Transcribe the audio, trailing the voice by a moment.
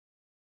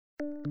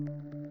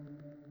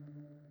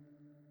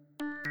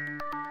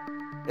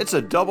It's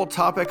a double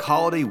topic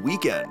holiday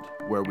weekend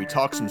where we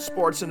talk some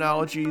sports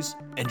analogies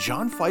and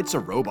John fights a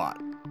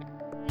robot.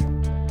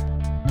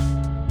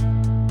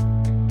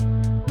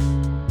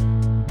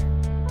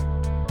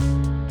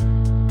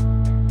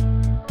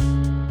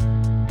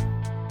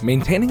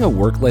 Maintaining a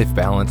work-life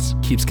balance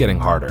keeps getting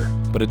harder,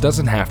 but it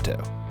doesn't have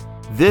to.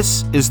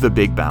 This is The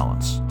Big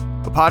Balance,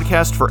 a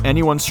podcast for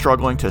anyone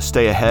struggling to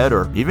stay ahead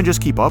or even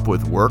just keep up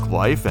with work,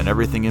 life, and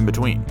everything in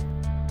between.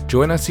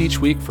 Join us each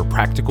week for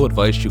practical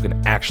advice you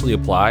can actually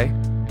apply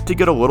to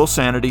get a little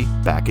sanity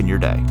back in your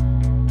day.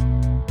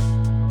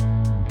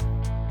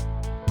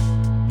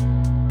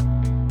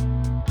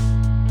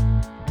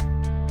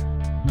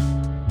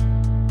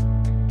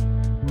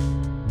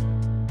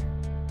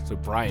 So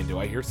Brian, do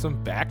I hear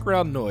some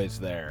background noise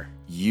there?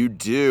 You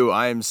do.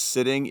 I am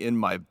sitting in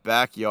my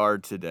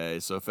backyard today.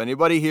 So if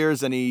anybody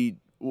hears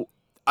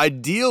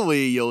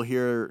ideally you'll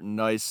hear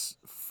nice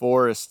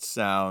forest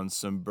sounds,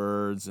 some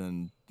birds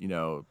and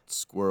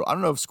squirrel. I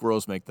don't know if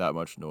squirrels make that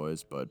much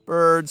noise, but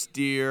birds,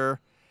 deer,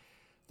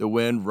 the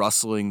wind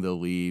rustling the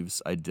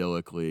leaves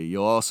idyllically.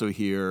 You'll also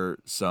hear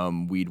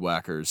some weed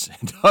whackers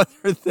and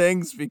other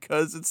things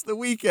because it's the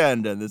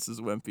weekend and this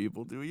is when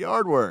people do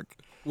yard work.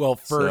 Well,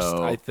 first,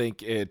 I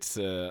think it's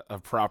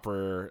a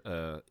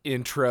proper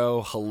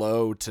intro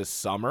hello to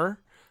summer.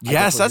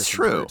 Yes, that's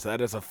true. Birds.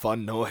 That is a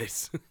fun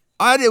noise.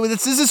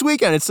 This is this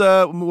weekend. It's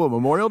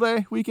Memorial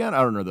Day weekend.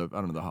 I don't know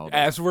the holiday.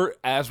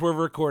 As we're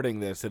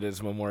recording this, it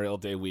is Memorial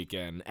Day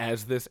weekend.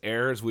 As this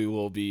airs, we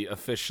will be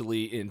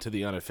officially into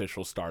the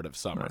unofficial start of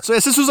summer. Right. So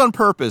yes, this was on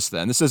purpose.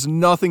 Then this has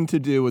nothing to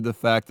do with the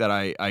fact that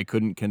I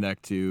couldn't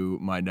connect to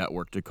my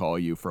network to call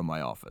you from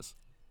my office.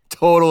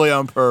 Totally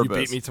on purpose.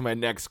 You beat me to my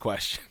next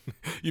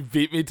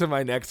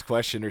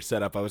question. Or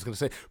setup. I was going to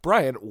say,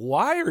 Brian,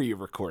 why are you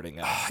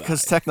recording outside?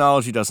 Because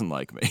technology doesn't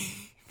like me,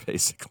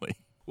 basically.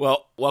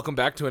 Well, welcome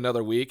back to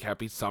another week.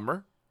 Happy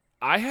summer.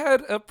 I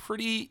had a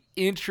pretty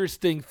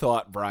interesting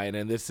thought, Brian,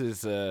 and this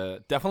is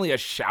definitely a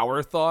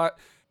shower thought.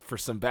 For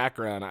some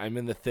background, I'm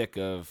in the thick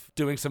of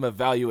doing some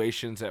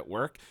evaluations at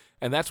work,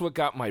 and that's what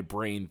got my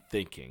brain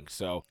thinking.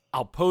 So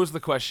I'll pose the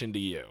question to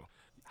you.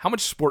 How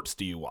much sports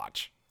do you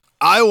watch?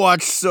 I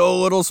watch so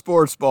little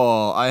sports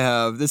ball.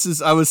 I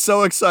was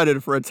so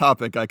excited for a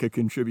topic I could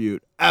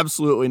contribute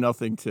absolutely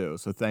nothing to.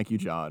 So thank you,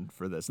 John,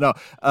 for this. No, you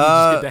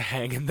just get to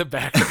hang in the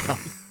background.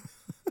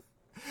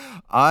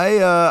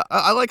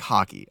 I like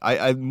hockey.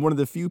 I'm one of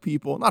the few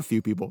people, not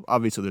few people,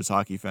 obviously there's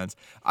hockey fans.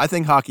 I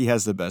think hockey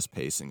has the best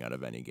pacing out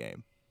of any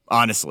game.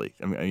 Honestly,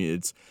 I mean,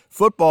 it's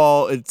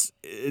football.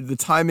 The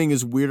timing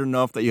is weird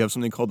enough that you have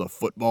something called a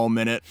football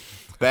minute.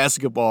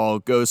 Basketball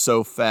goes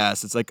so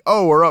fast. It's like,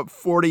 oh, we're up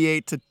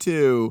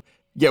 48-2,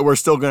 yet we're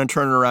still going to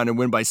turn it around and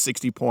win by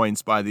 60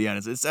 points by the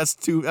end. That's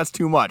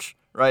too much,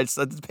 right?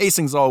 The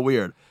pacing's all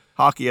weird.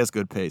 Hockey has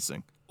good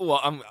pacing.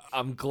 Well,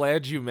 I'm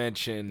glad you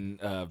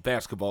mentioned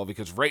basketball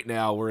because right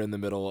now we're in the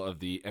middle of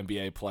the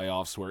NBA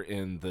playoffs. We're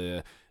in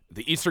the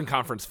Eastern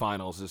Conference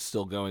Finals is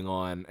still going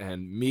on,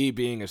 and me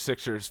being a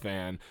Sixers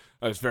fan,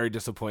 I was very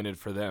disappointed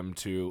for them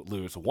to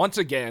lose once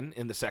again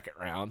in the second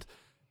round.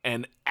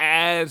 And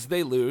as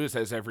they lose,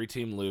 as every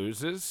team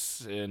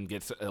loses and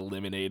gets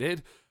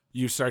eliminated,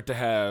 you start to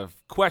have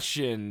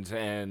questions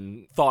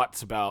and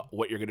thoughts about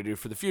what you're going to do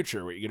for the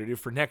future, what you're going to do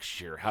for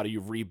next year, how do you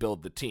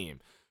rebuild the team.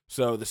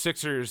 So the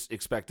Sixers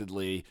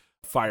expectedly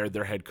fired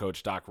their head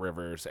coach, Doc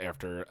Rivers,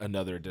 after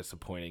another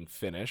disappointing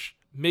finish.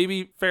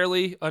 Maybe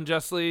fairly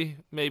unjustly,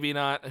 maybe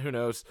not, who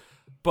knows.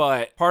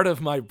 But part of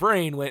my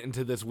brain went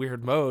into this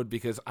weird mode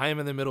because I am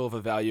in the middle of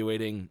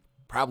evaluating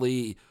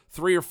probably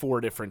 3 or 4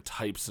 different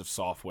types of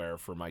software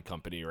for my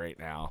company right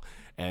now.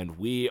 And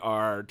we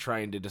are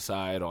trying to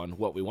decide on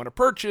what we want to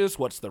purchase,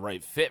 what's the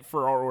right fit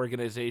for our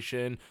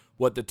organization,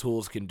 what the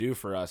tools can do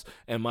for us.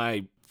 And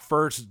my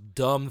first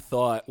dumb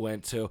thought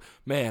went to,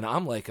 man,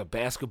 I'm like a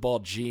basketball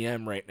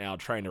GM right now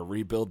trying to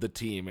rebuild the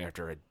team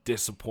after a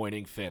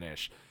disappointing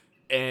finish.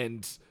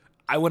 And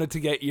I wanted to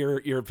get your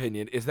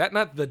opinion. Is that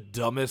not the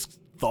dumbest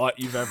thought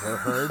you've ever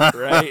heard,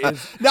 right?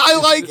 No, I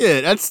like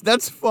it.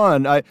 That's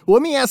fun. Let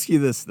me ask you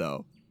this,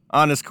 though.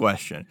 Honest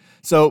question.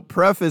 So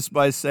preface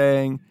by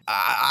saying,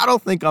 I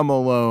don't think I'm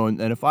alone.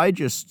 And if I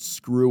just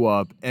screw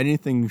up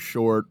anything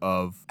short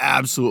of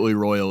absolutely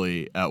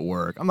royally at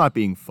work, I'm not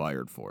being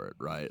fired for it,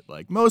 right?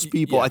 Like most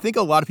people, yeah. I think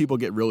a lot of people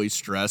get really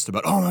stressed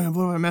about, oh my God,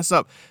 what did I mess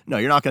up? No,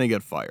 you're not going to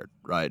get fired,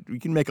 right?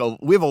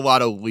 We have a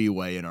lot of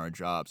leeway in our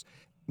jobs.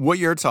 What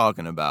you're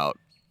talking about,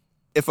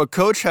 if a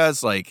coach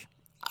has like,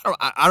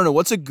 I don't know,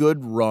 what's a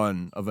good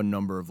run of a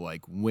number of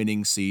like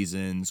winning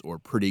seasons or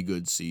pretty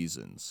good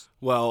seasons?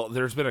 Well,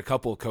 there's been a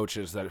couple of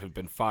coaches that have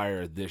been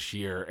fired this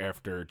year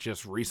after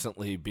just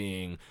recently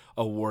being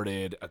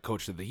awarded a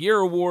Coach of the Year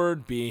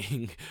award,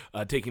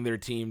 taking their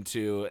team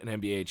to an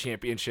NBA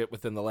championship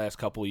within the last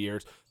couple of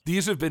years.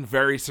 These have been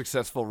very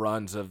successful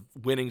runs of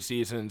winning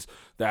seasons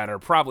that are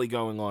probably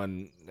going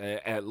on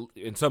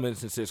in some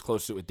instances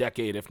close to a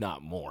decade, if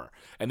not more.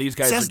 And these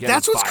guys are getting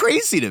That's what's fired.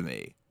 Crazy to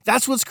me.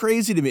 That's what's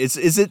crazy to me.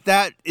 Is it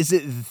that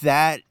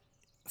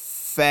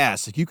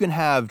fast. Like you can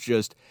have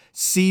just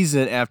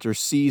season after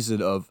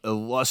season of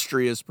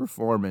illustrious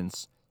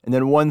performance, and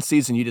then one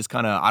season you just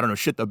kind of, I don't know,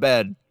 shit the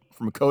bed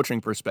from a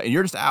coaching perspective, and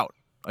you're just out.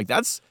 Like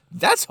that's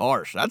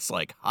harsh. That's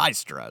like high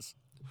stress.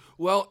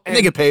 Well, and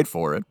they get paid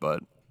for it,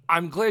 but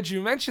I'm glad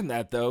you mentioned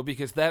that though,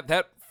 because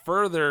that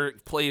further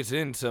plays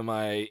into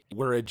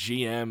where a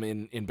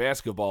GM in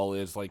basketball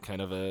is like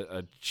kind of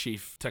a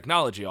chief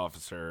technology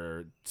officer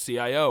or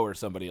CIO or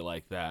somebody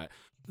like that.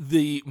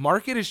 The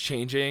market is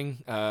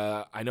changing.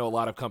 I know a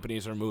lot of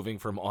companies are moving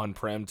from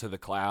on-prem to the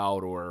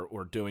cloud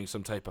or doing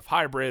some type of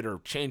hybrid or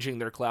changing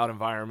their cloud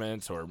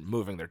environments or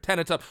moving their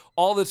tenants up.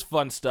 All this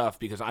fun stuff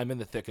because I'm in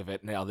the thick of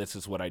it now. This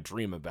is what I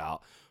dream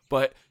about.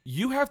 But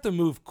you have to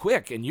move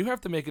quick and you have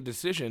to make a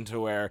decision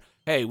to where,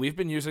 hey, we've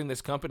been using this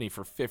company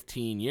for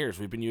 15 years.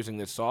 We've been using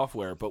this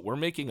software, but we're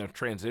making a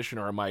transition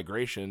or a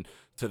migration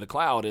to the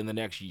cloud in the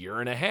next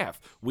year and a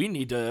half. We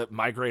need to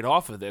migrate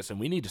off of this and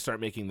we need to start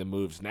making the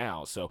moves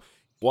now. So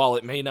while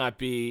it may not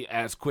be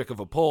as quick of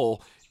a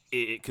pull,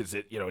 because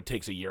it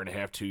takes a year and a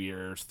half, 2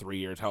 years, 3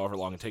 years, however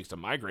long it takes to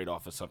migrate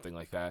off of something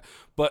like that.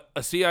 But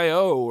a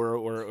CIO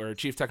or a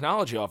chief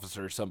technology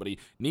officer or somebody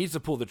needs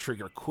to pull the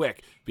trigger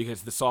quick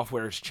because the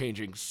software is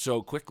changing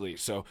so quickly.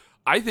 So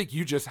I think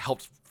you just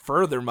helped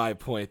further my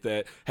point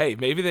that, hey,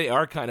 maybe they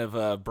are kind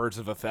of birds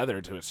of a feather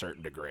to a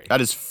certain degree.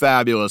 That is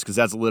fabulous because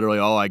that's literally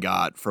all I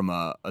got from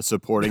a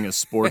supporting a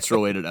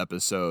sports-related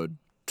episode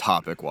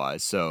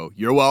topic-wise. So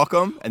you're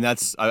welcome, and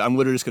I'm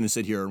literally just going to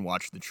sit here and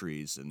watch the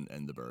trees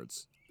and the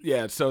birds.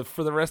 Yeah, so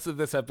for the rest of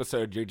this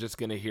episode, you're just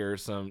going to hear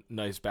some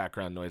nice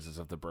background noises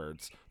of the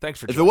birds. Thanks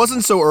for joining. If it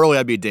wasn't so early,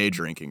 I'd be day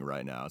drinking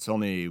right now. It's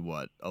only,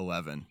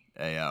 11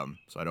 a.m.,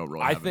 so I don't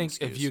really have an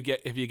excuse.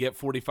 if you get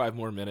 45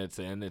 more minutes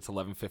in, it's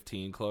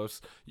 11:15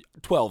 close.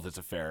 12 is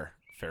a fair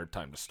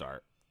time to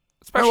start.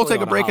 Especially we'll take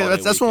a break.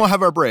 That's when we'll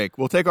have our break.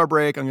 We'll take our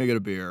break. I'm going to get a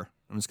beer.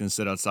 I'm just going to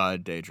sit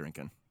outside day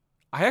drinking.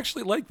 I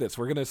actually like this.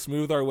 We're going to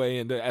smooth our way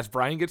into, as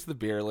Brian gets the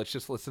beer, let's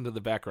just listen to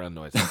the background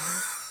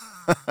noises.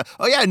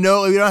 Oh yeah,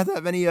 no, we don't have to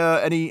have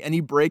any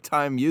break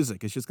time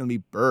music. It's just gonna be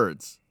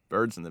birds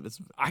in the.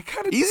 I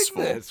kind of dig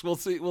this. We'll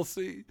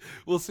see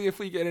if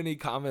we get any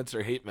comments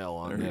or hate mail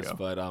on this.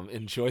 But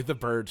enjoy the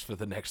birds for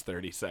the next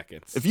 30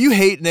 seconds. If you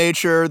hate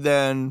nature,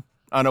 then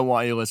I don't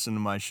want you to listen to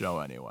my show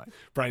anyway.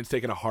 Brian's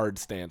taking a hard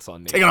stance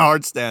on nature. Taking a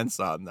hard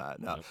stance on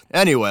that. No.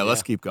 Anyway,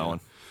 let's keep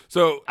going. Yeah.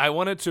 So I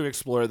wanted to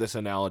explore this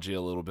analogy a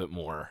little bit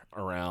more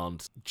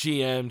around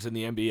GMs in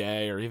the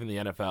NBA or even the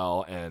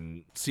NFL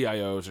and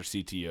CIOs or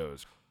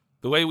CTOs.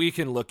 The way we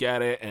can look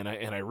at it, and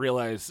I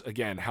realize,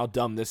 again, how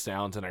dumb this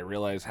sounds, and I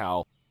realize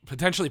how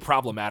potentially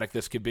problematic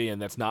this could be,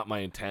 and that's not my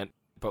intent,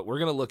 but we're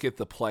going to look at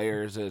the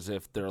players as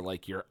if they're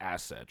like your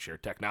assets, your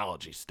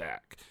technology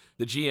stack.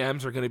 The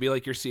GMs are going to be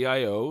like your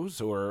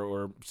CIOs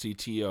or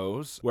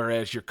CTOs,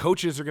 whereas your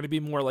coaches are going to be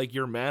more like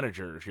your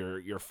managers,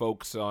 your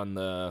folks who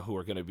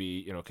are going to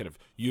be, kind of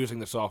using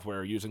the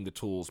software, using the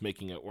tools,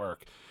 making it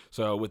work.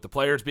 So with the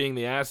players being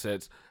the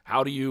assets,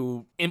 how do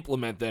you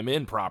implement them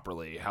in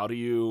properly? How do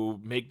you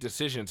make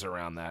decisions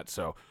around that?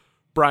 So,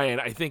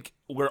 Brian, I think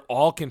we're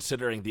all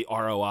considering the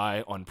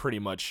ROI on pretty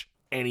much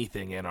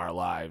anything in our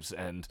lives,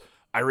 and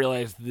I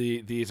realize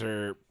these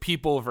are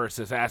people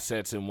versus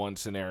assets in one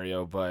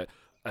scenario, but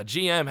a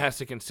GM has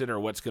to consider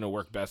what's going to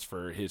work best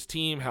for his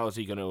team. How is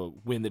he going to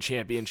win the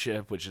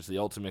championship, which is the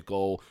ultimate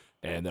goal,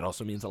 and that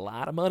also means a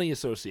lot of money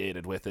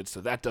associated with it,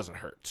 so that doesn't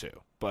hurt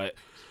too. But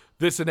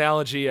this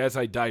analogy, as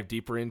I dive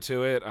deeper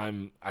into it,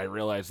 I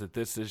realize that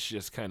this is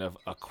just kind of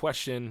a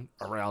question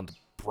around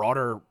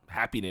broader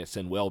happiness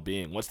and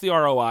well-being. What's the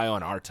ROI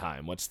on our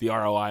time? What's the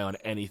ROI on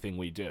anything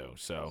we do?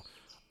 So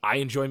I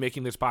enjoy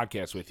making this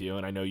podcast with you,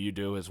 and I know you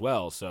do as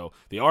well. So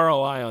the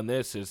ROI on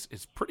this is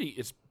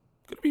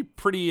going to be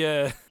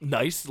pretty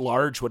nice,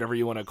 large, whatever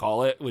you want to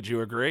call it. Would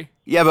you agree?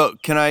 Yeah,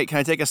 but can I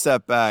take a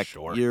step back?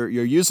 Sure. You're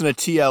using a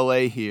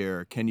TLA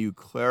here. Can you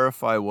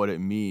clarify what it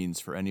means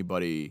for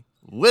anybody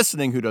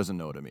listening who doesn't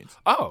know what it means?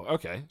 Oh,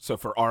 okay. So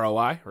for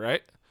ROI,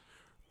 right?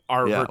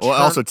 Well,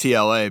 also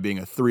TLA being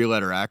a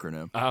 3-letter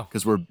acronym. Oh,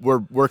 because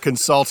we're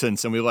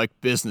consultants and we like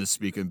business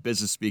speak, and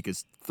business speak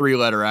is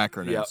 3-letter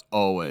acronyms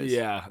always.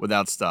 Yeah,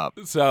 without stop.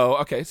 So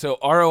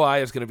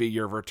ROI is going to be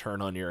your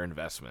return on your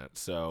investment.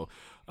 So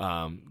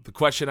the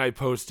question I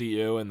pose to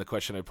you and the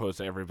question I pose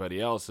to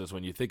everybody else is,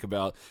 when you think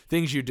about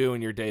things you do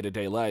in your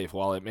day-to-day life,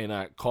 while it may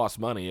not cost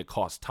money, it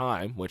costs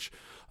time, which,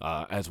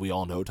 as we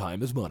all know,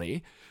 time is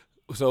money.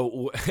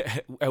 So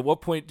at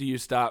what point do you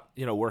stop,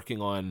 working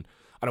on,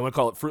 I don't want to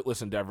call it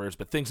fruitless endeavors,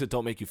 but things that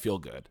don't make you feel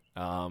good?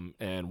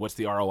 And what's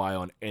the ROI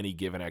on any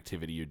given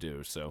activity you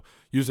do? So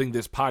using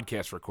this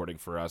podcast recording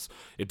for us,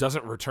 it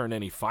doesn't return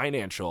any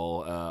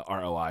financial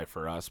ROI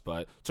for us,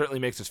 but certainly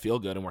makes us feel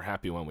good, and we're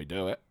happy when we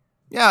do it.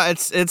 Yeah,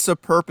 it's a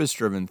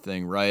purpose-driven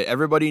thing, right?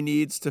 Everybody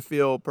needs to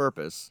feel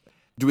purpose.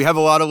 Do we have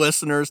a lot of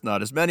listeners?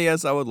 Not as many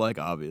as I would like,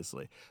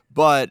 obviously.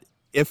 But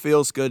it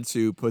feels good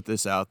to put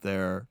this out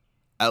there,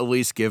 at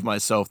least give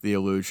myself the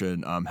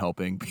illusion I'm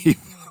helping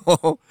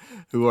people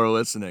who are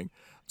listening.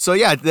 So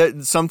yeah,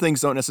 some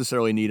things don't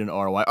necessarily need an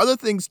ROI. Other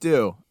things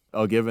do.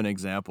 I'll give an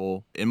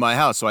example. In my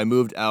house, so I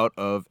moved out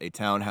of a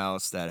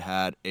townhouse that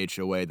had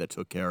HOA that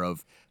took care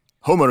of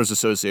homeowners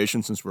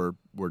association, since we're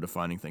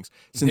defining things.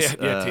 Since,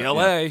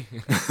 TLA.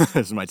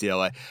 This is my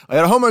TLA. I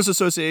had a homeowners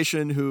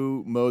association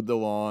who mowed the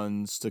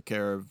lawns, took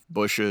care of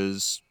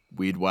bushes,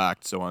 weed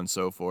whacked, so on and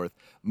so forth.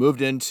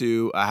 Moved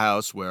into a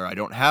house where I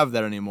don't have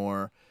that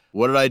anymore.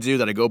 What did I do?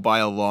 Did I go buy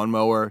a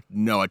lawnmower?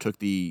 No, I took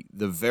the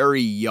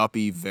very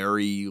yuppie,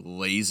 very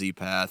lazy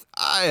path.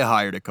 I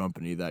hired a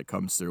company that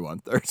comes through on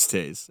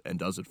Thursdays and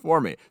does it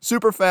for me.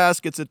 Super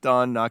fast, gets it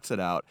done, knocks it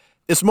out.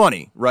 It's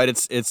money, right?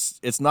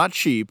 It's not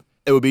cheap.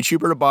 It would be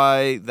cheaper to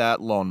buy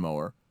that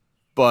lawnmower.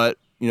 But,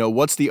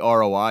 what's the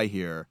ROI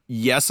here?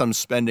 Yes, I'm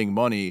spending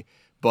money,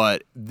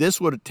 but this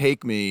would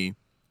take me,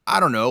 I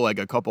don't know, like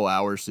a couple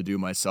hours to do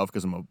myself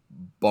because I'm a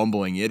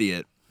bumbling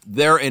idiot.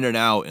 They're in and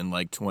out in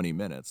like 20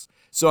 minutes.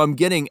 So I'm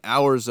getting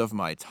hours of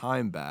my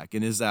time back.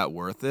 And is that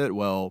worth it?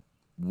 Well,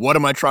 what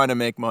am I trying to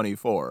make money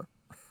for?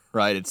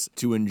 Right? It's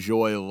to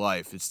enjoy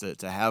life. It's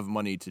to have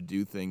money to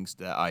do things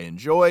that I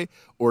enjoy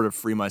or to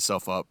free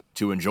myself up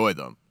to enjoy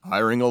them.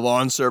 Hiring a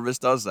lawn service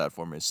does that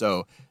for me.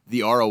 So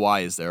the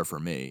ROI is there for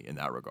me in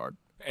that regard.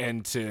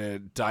 And to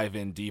dive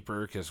in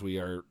deeper, because we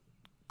are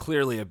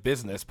clearly a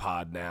business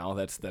pod now.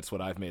 That's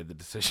what I've made the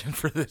decision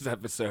for this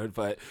episode.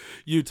 But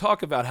you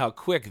talk about how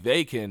quick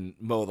they can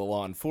mow the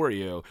lawn for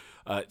you.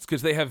 It's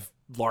because they have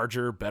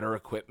larger, better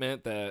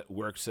equipment that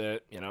works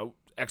at,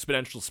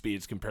 exponential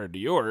speeds compared to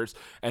yours,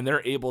 and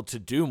they're able to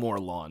do more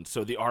lawns.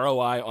 So the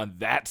ROI on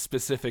that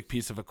specific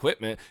piece of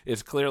equipment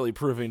is clearly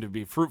proving to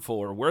be fruitful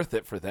or worth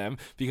it for them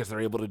because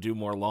they're able to do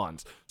more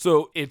lawns.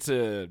 So it's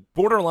a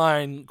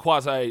borderline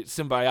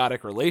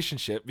quasi-symbiotic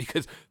relationship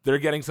because they're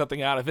getting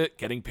something out of it,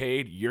 getting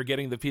paid, you're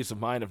getting the peace of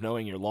mind of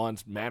knowing your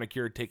lawn's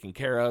manicured, taken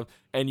care of,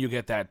 and you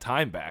get that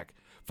time back.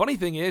 Funny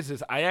thing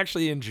is I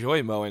actually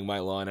enjoy mowing my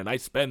lawn, and I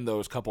spend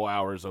those couple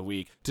hours a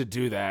week to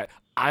do that.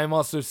 I'm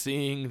also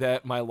seeing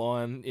that my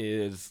lawn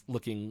is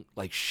looking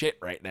like shit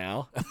right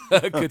now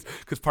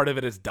because part of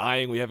it is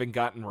dying. We haven't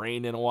gotten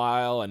rain in a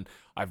while, and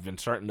I've been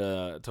starting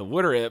to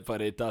water it,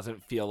 but it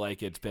doesn't feel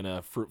like it's been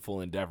a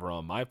fruitful endeavor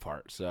on my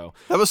part. So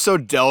that was so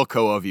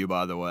Delco of you,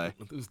 by the way.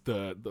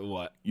 The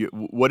what?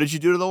 What did you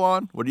do to the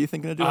lawn? What are you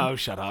thinking of doing? Oh,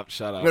 shut up.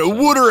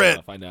 Water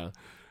it. I know.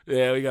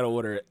 Yeah, we got to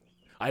water it.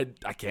 I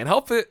can't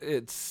help it.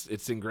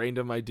 It's ingrained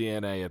in my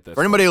DNA at this. For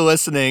anybody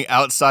listening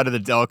outside of the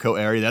Delco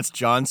area, that's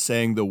John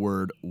saying the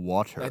word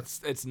water.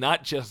 It's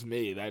not just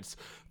me.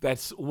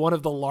 That's one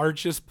of the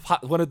largest,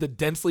 one of the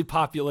densely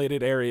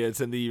populated areas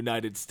in the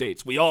United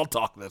States. We all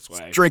talk this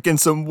way. Drinking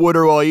some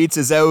water while he eats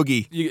his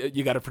hoagie.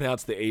 You got to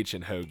pronounce the H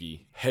in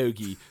hoagie.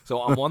 Hoagie.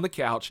 So I'm on the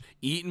couch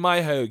eating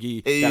my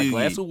hoagie, got a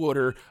glass of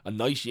water, a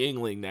nice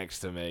Yingling next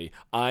to me.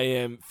 I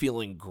am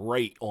feeling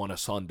great on a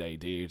Sunday,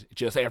 dude.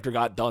 Just after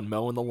got done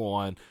mowing the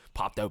lawn,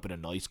 popped open a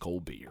nice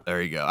cold beer.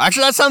 There you go.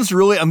 Actually, that sounds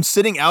really. I'm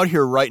sitting out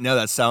here right now.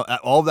 That sound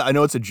all that. I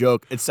know it's a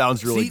joke. It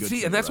sounds really good.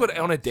 See, and that's what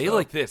on a day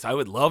like this, I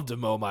would love to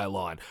mow my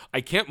lawn.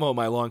 I can't mow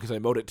my lawn because I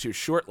mowed it too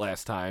short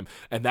last time,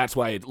 and that's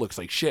why it looks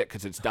like shit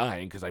because it's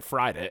dying because I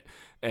fried it.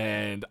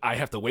 And I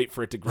have to wait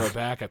for it to grow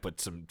back. I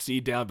put some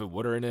seed down, been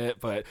watering it.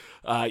 But,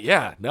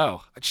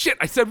 Shit,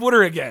 I said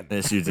water again.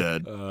 Yes, you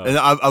did. And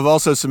I've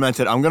also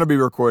cemented, I'm going to be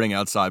recording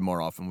outside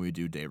more often when we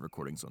do day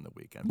recordings on the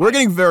weekend. We're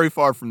getting very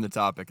far from the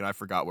topic, and I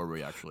forgot where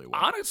we actually were.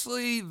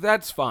 Honestly,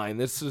 that's fine.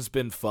 This has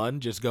been fun,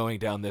 just going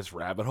down this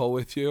rabbit hole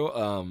with you.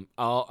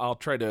 I'll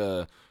try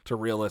to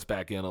reel us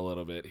back in a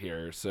little bit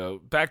here. So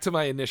back to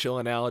my initial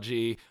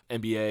analogy,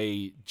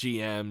 NBA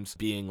GMs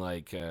being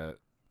like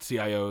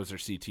CIOs or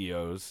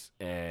CTOs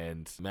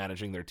and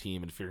managing their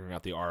team and figuring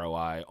out the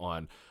ROI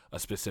on a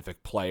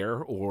specific player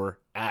or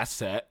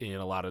asset, in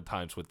a lot of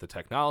times with the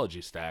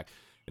technology stack,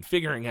 and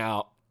figuring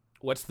out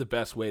what's the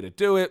best way to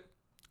do it.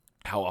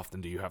 How often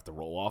do you have to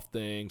roll off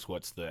things?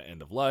 What's the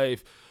end of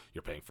life?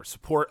 You're paying for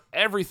support.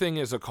 Everything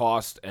is a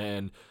cost,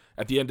 and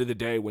at the end of the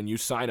day, when you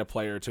sign a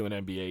player to an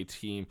NBA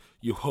team,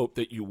 you hope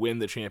that you win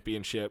the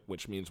championship,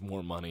 which means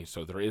more money.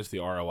 So there is the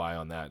ROI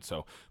on that.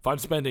 So if I'm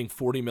spending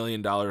 $40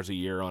 million a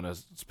year on a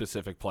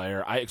specific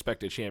player, I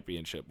expect a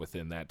championship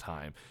within that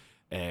time.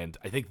 And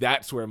I think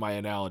that's where my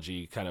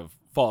analogy kind of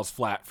falls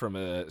flat from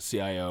a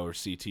CIO or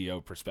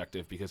CTO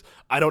perspective, because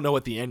I don't know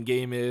what the end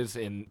game is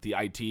in the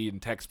IT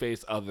and tech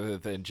space other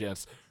than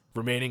just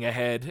remaining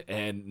ahead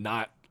and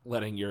not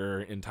letting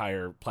your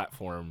entire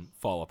platform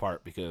fall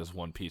apart because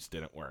one piece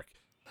didn't work.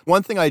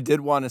 One thing I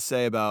did want to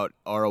say about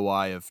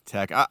ROI of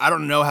tech, I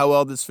don't know how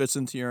well this fits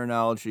into your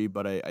analogy,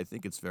 but I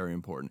think it's very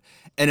important.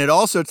 And it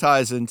also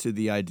ties into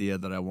the idea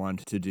that I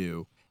wanted to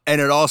do.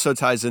 And it also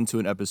ties into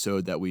an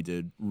episode that we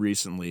did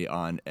recently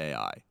on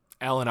AI.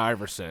 Allen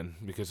Iverson,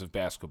 because of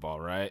basketball,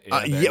 right?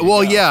 Obviously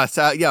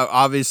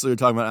we're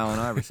talking about Allen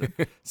Iverson.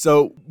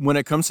 So when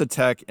it comes to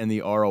tech and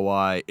the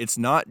ROI, it's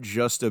not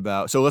just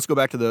about, so let's go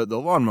back to the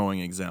lawn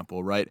mowing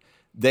example, right?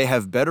 They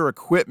have better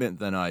equipment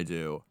than I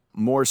do.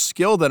 more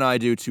skill than I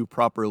do to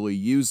properly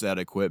use that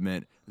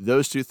equipment.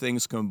 Those two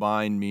things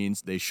combined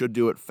means they should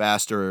do it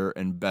faster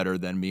and better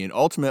than me, and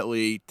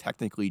ultimately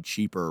technically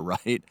cheaper,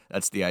 right?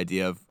 That's the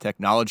idea of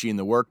technology in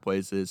the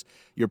workplace is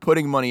you're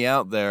putting money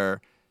out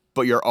there,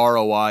 but your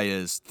ROI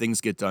is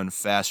things get done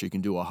faster. You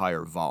can do a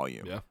higher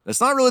volume. Yeah.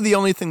 That's not really the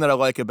only thing that I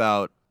like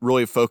about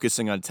really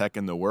focusing on tech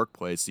in the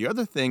workplace. The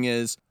other thing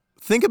is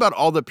think about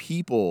all the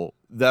people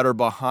that are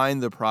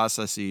behind the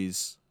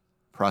processes.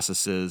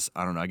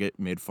 I don't know. I get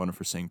made fun of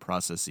for saying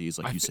processes,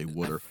 like you say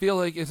water. I feel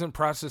like isn't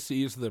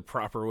processes the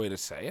proper way to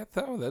say it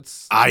though?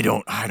 I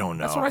don't know.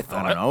 That's what I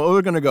thought. I don't know.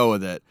 We're gonna go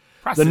with it.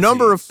 Processes. The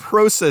number of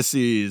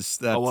processes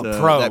that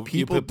that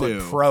people you do.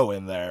 Put pro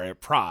in there.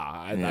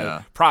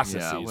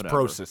 Processes.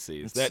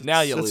 Processes. Now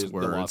you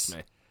lost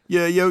me.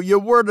 Yeah, you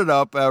word it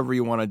up however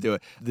you want to do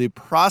it. The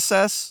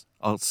process,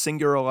 I'll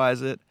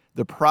singularize it.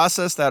 The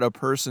process that a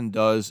person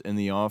does in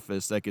the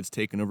office that gets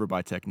taken over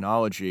by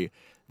technology.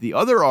 The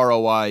other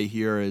ROI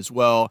here is,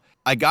 well,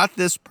 I got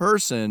this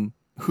person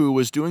who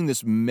was doing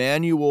this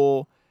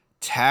manual,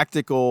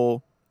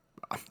 tactical,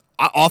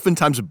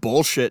 oftentimes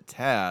bullshit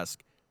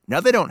task.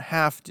 Now they don't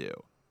have to,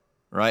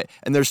 right?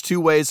 And there's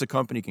two ways a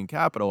company can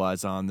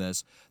capitalize on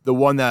this. The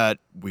one that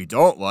we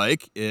don't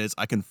like is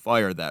I can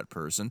fire that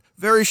person.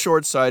 Very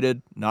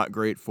short-sighted, not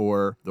great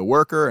for the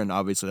worker, and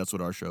obviously that's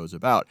what our show is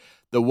about.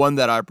 The one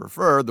that I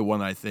prefer, the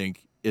one I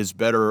think is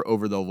better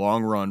over the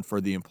long run for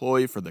the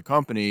employee, for the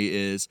company,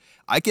 is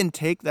I can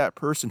take that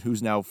person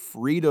who's now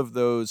freed of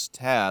those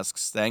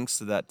tasks thanks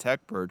to that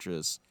tech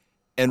purchase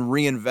and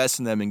reinvest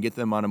in them and get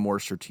them on a more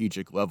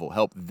strategic level,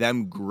 help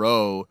them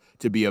grow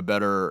to be a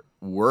better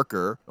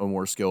worker, a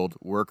more skilled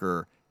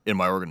worker in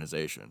my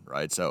organization,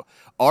 right? So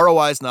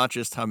ROI is not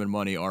just time and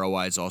money,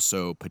 ROI is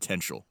also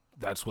potential.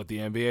 That's what the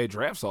NBA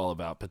draft's all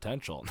about,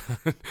 potential.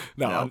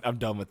 No. I'm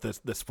done with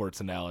the sports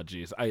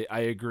analogies. I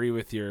agree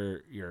with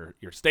your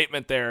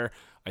statement there.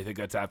 I think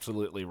that's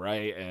absolutely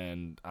right,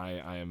 and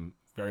I am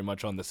very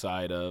much on the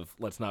side of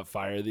let's not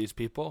fire these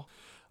people.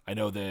 I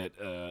know that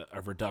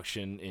a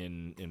reduction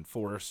in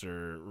force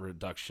or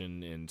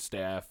reduction in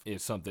staff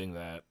is something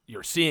that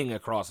you're seeing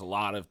across a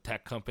lot of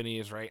tech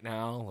companies right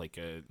now, like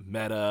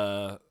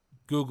Meta,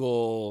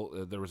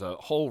 Google. There was a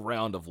whole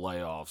round of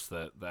layoffs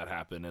that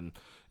happened, and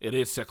it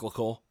is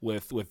cyclical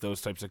with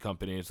those types of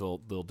companies.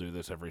 They'll do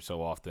this every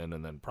so often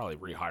and then probably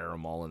rehire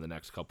them all in the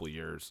next couple of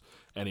years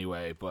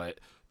anyway. But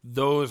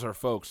those are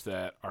folks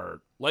that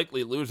are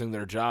likely losing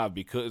their job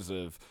because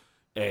of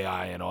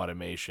AI and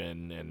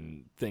automation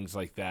and things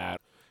like that.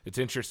 It's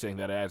interesting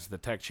that as the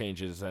tech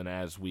changes and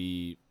as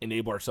we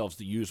enable ourselves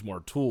to use more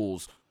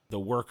tools, the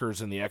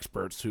workers and the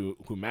experts who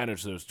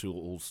manage those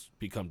tools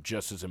become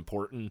just as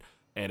important.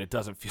 And it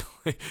doesn't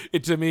feel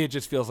it to me. It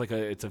just feels like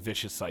it's a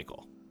vicious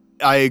cycle.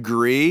 I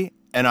agree,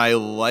 and I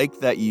like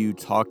that you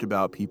talked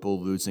about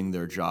people losing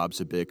their jobs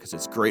a bit because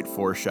it's great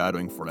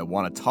foreshadowing for what I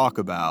want to talk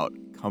about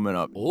coming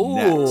up next.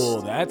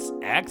 Oh, that's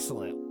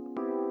excellent.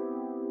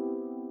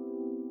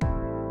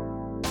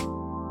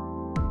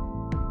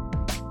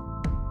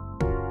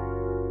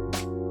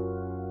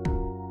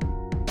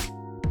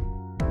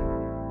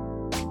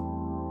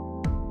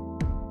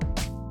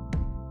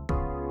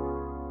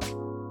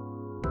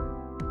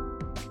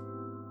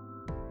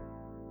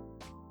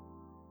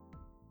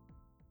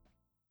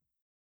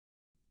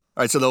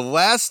 All right, so the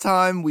last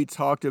time we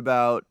talked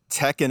about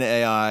tech and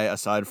AI,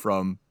 aside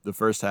from the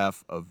first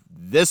half of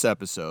this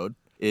episode,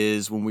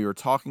 is when we were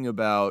talking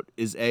about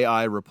is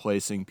AI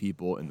replacing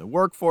people in the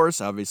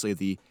workforce. Obviously, at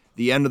the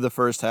end of the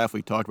first half,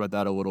 we talked about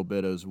that a little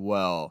bit as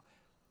well.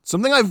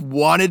 Something I've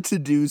wanted to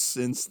do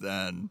since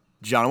then,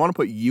 John, I want to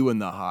put you in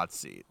the hot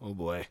seat. Oh,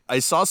 boy. I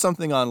saw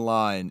something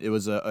online. It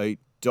was a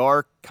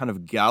dark kind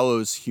of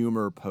gallows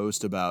humor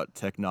post about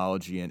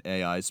technology and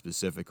AI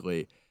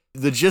specifically.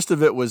 The gist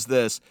of it was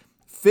this.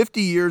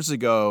 50 years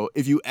ago,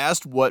 if you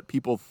asked what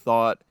people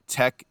thought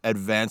tech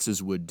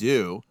advances would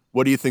do,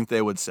 what do you think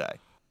they would say?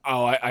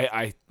 Oh,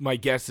 I my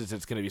guess is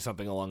it's going to be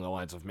something along the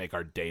lines of make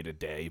our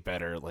day-to-day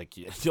better, like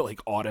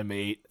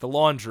automate the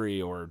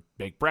laundry or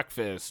make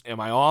breakfast. Am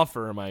I off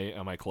or am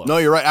I close? No,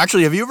 you're right.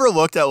 Actually, have you ever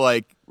looked at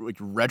like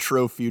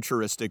retro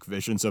futuristic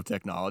visions of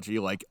technology,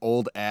 like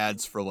old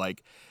ads for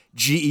like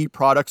GE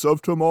products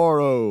of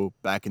tomorrow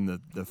back in the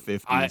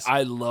 50s?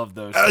 I love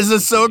those. This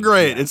is so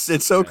great. Yes.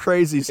 It's so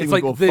crazy seeing it's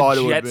like people the thought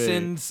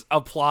Jetsons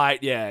applied.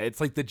 Yeah,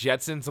 it's like the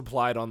Jetsons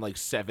applied on like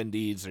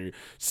 70s or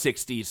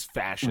 60s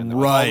fashion.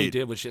 Right. All they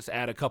did was just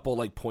add a couple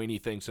like pointy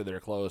things to their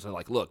clothes and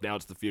like, look, now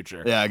it's the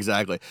future. Yeah,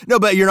 exactly. No,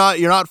 but you're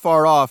not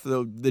far off.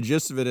 The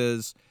gist of it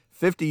is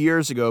 50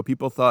 years ago,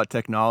 people thought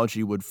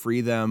technology would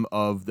free them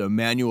of the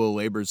manual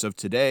labors of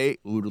today,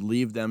 would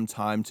leave them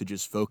time to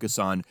just focus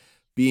on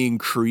being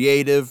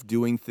creative,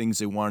 doing things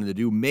they wanted to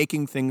do,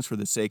 making things for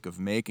the sake of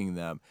making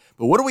them.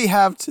 But what do we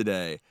have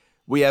today?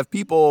 We have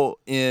people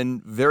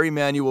in very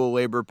manual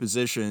labor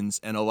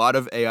positions, and a lot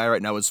of AI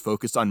right now is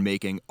focused on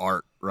making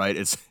art, right?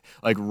 It's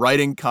like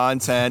writing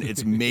content,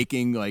 it's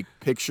making like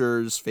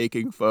pictures,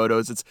 faking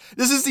photos.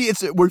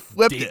 We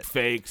flipped Deep it.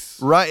 fakes.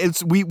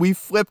 Right? We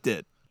flipped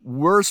it.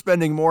 we're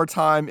spending more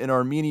time in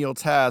our menial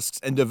tasks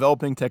and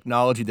developing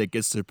technology that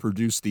gets to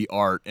produce the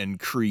art and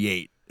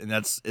create. And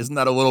isn't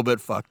that a little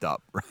bit fucked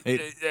up, right?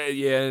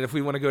 Yeah, and if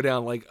we want to go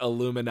down like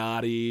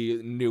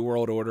Illuminati, New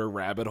World Order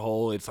rabbit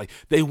hole, it's like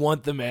they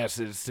want the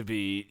masses to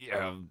be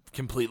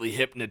completely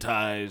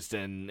hypnotized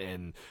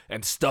and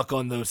stuck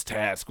on those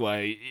tasks.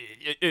 Why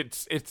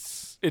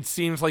it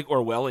seems like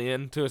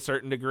Orwellian to a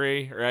certain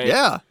degree, right?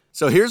 Yeah.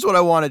 So here's what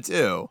I want to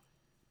do.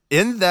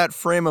 In that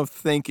frame of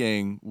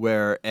thinking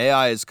where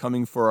AI is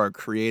coming for our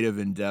creative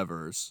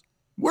endeavors,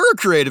 we're a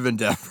creative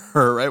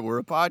endeavor, right? We're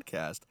a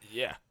podcast.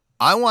 Yeah.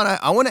 I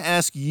want to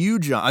ask you,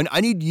 John.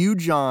 I need you,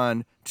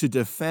 John, to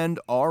defend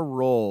our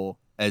role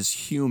as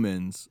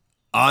humans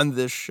on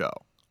this show.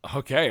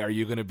 Okay, are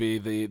you going to be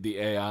the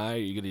AI? Are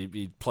you going to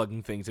be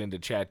plugging things into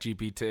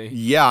ChatGPT?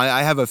 Yeah,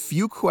 I have a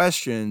few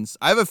questions.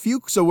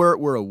 So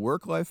we're a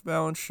work-life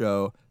balance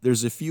show.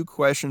 There's a few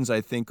questions I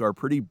think are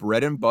pretty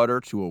bread and butter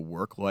to a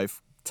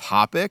work-life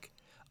topic.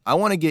 I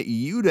want to get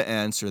you to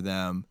answer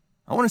them.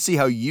 I want to see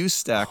how you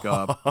stack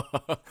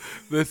up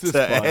This is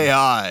to fun.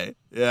 AI.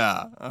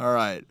 Yeah, all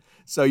right.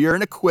 So you're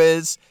in a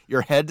quiz.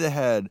 You're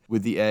head-to-head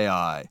with the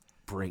AI.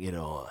 Bring it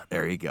on.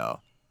 There you go.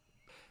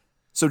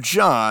 So,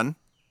 John,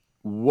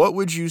 what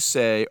would you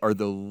say are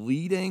the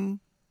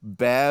leading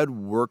bad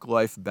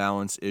work-life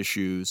balance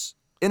issues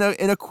in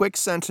a quick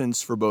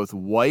sentence for both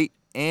white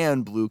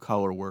and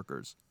blue-collar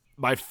workers?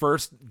 My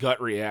first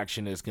gut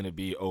reaction is going to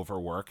be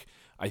overwork.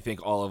 I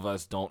think all of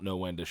us don't know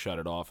when to shut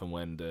it off and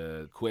when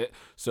to quit.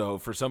 So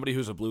for somebody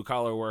who's a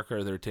blue-collar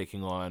worker, they're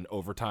taking on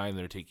overtime.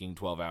 They're taking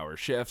 12-hour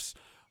shifts.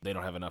 They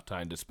don't have enough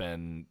time to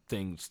spend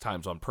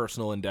times on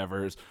personal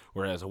endeavors,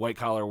 whereas a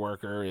white-collar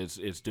worker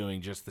is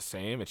doing just the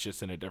same. It's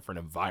just in a different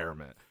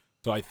environment.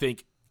 So I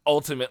think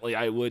ultimately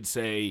I would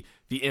say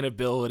the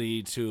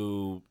inability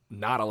to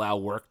not allow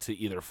work to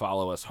either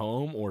follow us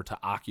home or to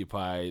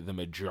occupy the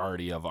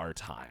majority of our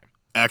time.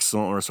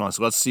 Excellent response.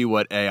 Let's see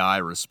what AI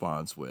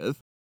responds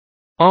with.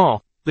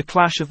 The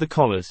clash of the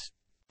collars.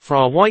 For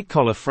our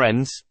white-collar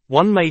friends,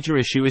 one major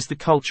issue is the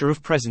culture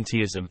of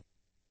presenteeism.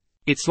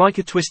 It's like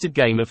a twisted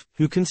game of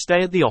who can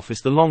stay at the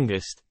office the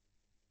longest.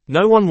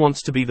 No one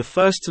wants to be the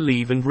first to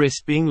leave and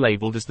risk being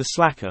labeled as the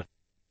slacker.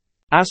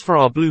 As for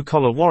our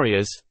blue-collar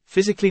warriors,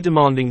 physically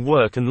demanding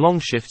work and long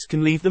shifts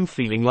can leave them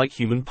feeling like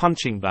human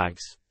punching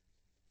bags.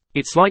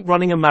 It's like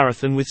running a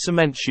marathon with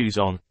cement shoes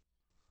on.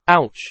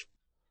 Ouch.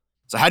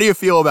 So how do you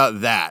feel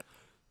about that?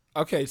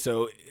 Okay,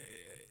 so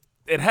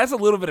it has a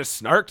little bit of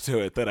snark to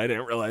it that I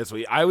didn't realize.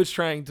 I was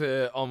trying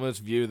to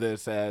almost view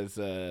this as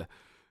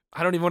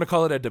I don't even want to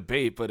call it a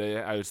debate, but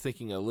I was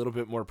thinking a little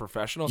bit more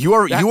professional. You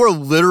are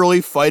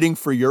literally fighting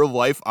for your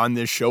life on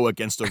this show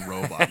against a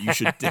robot. You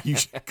should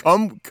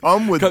come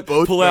with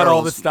both. Pull out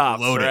all the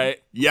stops, loaded.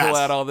 right? Yes. Pull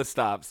out all the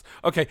stops.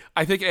 Okay,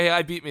 I think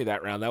AI beat me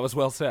that round. That was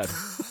well said.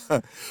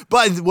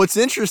 But what's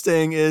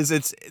interesting is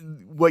it's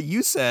what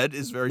you said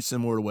is very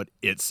similar to what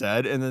it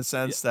said in the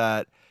sense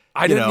that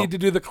I didn't need to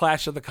do the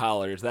clash of the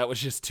collars. That was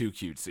just too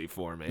cutesy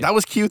for me. That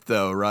was cute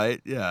though, right?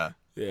 Yeah.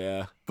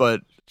 Yeah.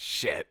 But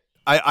shit.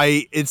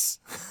 It's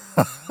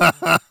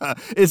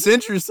it's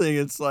interesting.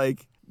 It's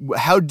like,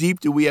 how deep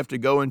do we have to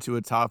go into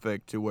a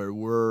topic to where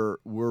we're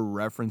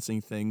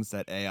referencing things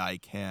that AI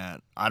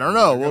can't? I don't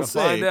know. We'll see.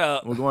 Find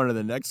out. We'll go on to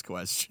the next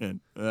question.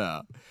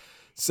 Yeah.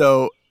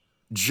 So,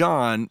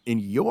 John, in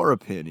your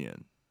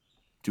opinion,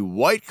 do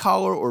white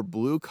collar or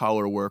blue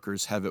collar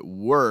workers have it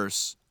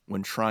worse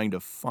when trying to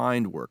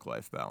find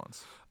work-life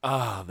balance?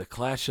 The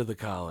clash of the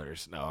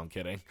collars. No, I'm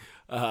kidding.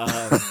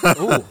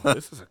 Ooh,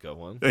 this is a good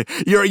one.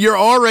 You're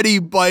already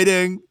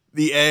biting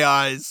the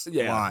AI's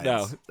Yeah, lines.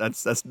 no.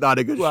 That's not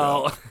a good show.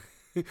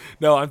 Well,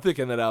 no, I'm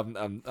thinking that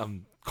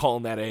I'm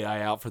calling that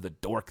AI out for the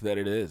dork that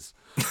it is.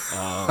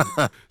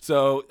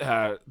 So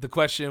the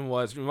question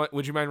was,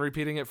 would you mind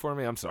repeating it for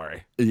me? I'm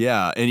sorry.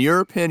 Yeah. In your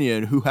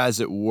opinion, who has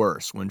it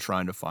worse when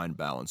trying to find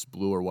balance,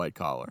 blue or white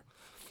collar?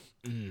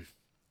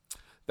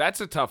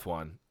 That's a tough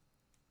one.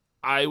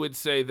 I would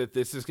say that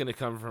this is going to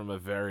come from a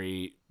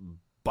very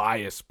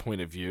biased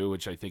point of view,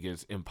 which I think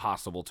is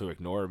impossible to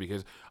ignore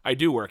because I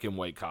do work in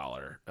white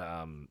collar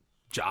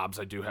jobs.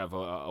 I do have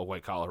a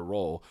white collar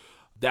role.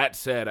 That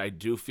said, I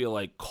do feel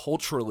like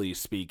culturally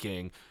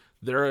speaking,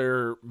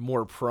 they're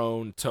more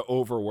prone to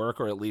overwork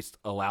or at least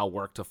allow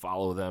work to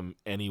follow them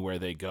anywhere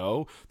they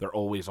go. They're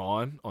always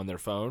on their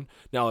phone.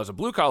 Now, as a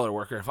blue collar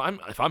worker, if I'm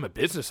a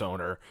business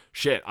owner,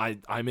 shit,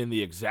 I'm in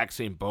the exact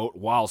same boat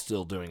while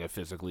still doing a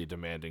physically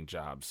demanding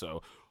job.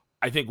 So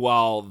I think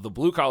while the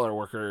blue collar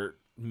worker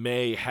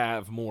may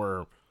have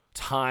more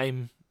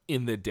time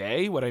in the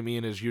day, what I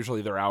mean is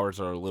usually their hours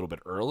are a little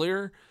bit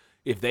earlier.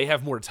 If they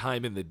have more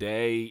time in the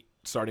day,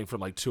 starting from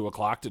like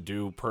 2:00 to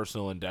do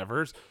personal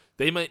endeavors,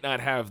 they might not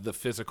have the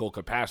physical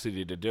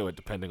capacity to do it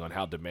depending on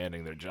how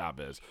demanding their job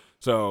is.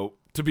 So,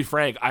 to be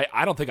frank,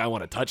 I don't think I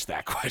want to touch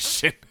that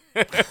question.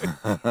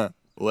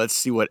 Let's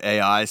see what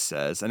AI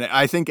says. And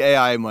I think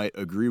AI might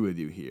agree with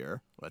you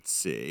here. Let's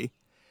see.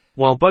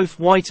 While both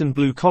white and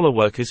blue-collar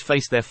workers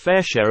face their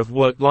fair share of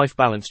work-life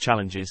balance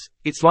challenges,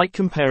 it's like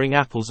comparing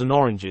apples and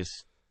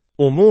oranges.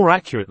 Or more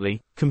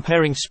accurately,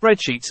 comparing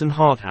spreadsheets and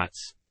hard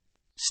hats.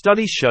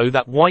 Studies show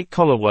that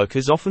white-collar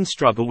workers often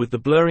struggle with the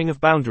blurring of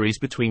boundaries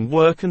between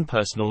work and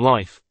personal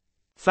life.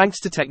 Thanks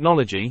to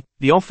technology,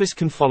 the office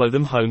can follow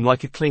them home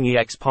like a clingy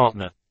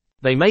ex-partner.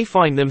 They may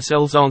find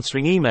themselves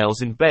answering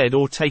emails in bed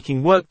or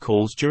taking work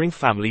calls during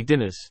family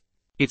dinners.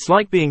 It's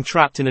like being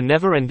trapped in a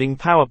never-ending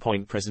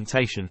PowerPoint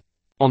presentation.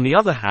 On the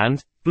other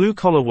hand,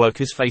 blue-collar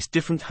workers face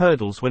different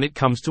hurdles when it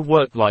comes to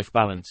work-life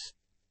balance.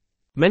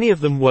 Many of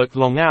them work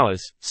long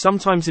hours,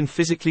 sometimes in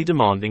physically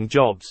demanding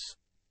jobs.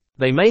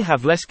 They may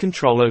have less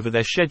control over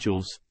their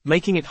schedules,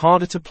 making it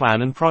harder to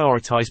plan and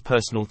prioritize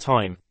personal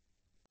time.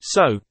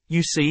 So,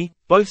 you see,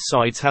 both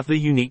sides have their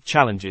unique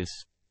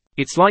challenges.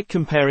 It's like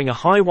comparing a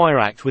high-wire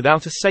act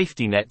without a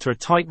safety net to a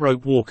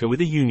tightrope walker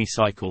with a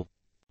unicycle.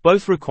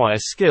 Both require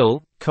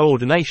skill,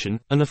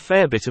 coordination, and a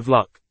fair bit of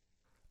luck.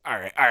 All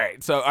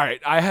right. So,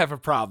 I have a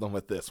problem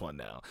with this one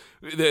now.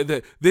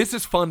 This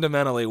is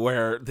fundamentally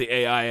where the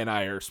AI and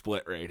I are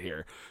split right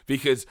here,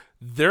 because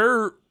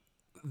their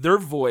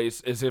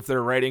voice is if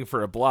they're writing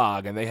for a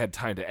blog and they had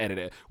time to edit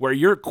it, where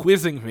you're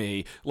quizzing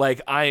me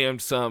like I am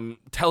some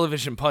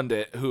television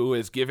pundit who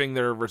is giving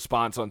their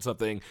response on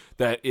something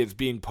that is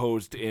being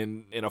posed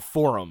in a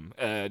forum,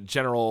 a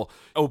general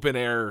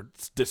open-air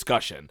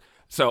discussion.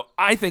 So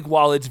I think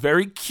while it's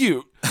very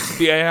cute,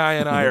 the AI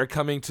and I are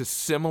coming to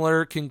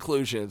similar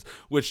conclusions,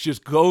 which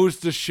just goes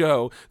to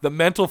show the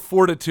mental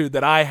fortitude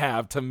that I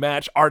have to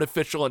match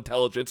artificial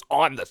intelligence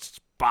on the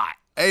spot.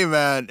 Hey,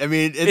 man, I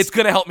mean, it's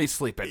going to help me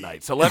sleep at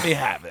night, so let me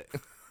have it.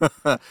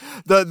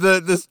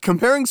 the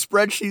comparing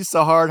spreadsheets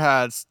to hard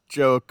hats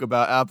joke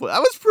about Apple, that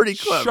was pretty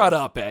clever. Shut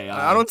up,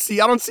 AI. I don't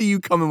see you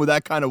coming with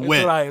that kind of win.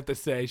 That's what I have to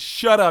say.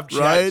 Shut up,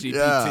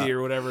 ChatGPT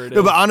or whatever it is.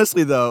 No, but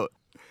honestly, though,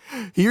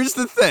 here's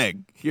the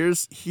thing.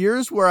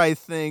 Here's where I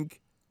think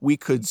we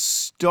could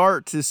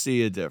start to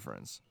see a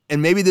difference.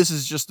 And maybe this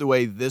is just the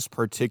way this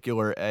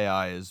particular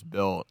AI is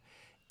built.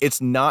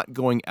 It's not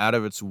going out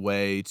of its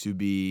way to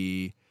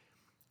be,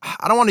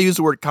 I don't want to use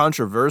the word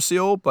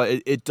controversial,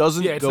 but it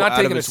doesn't go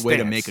out of its way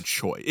to make a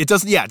choice. It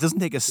doesn't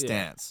take a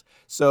stance. Yeah.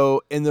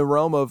 So in the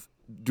realm of,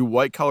 do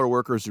white collar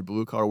workers or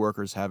blue collar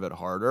workers have it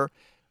harder?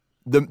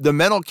 The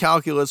mental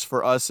calculus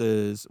for us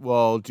is,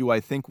 well, do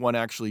I think one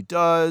actually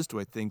does? Do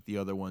I think the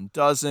other one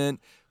doesn't?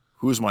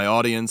 Who's my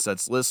audience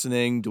that's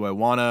listening? Do I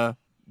want to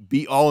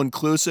be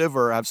all-inclusive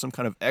or have some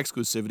kind of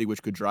exclusivity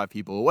which could drive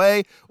people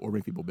away or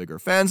make people bigger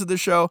fans of the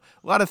show?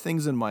 A lot of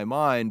things in my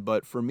mind,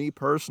 but for me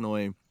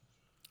personally,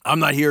 I'm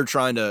not here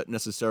trying to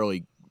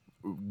necessarily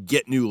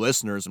get new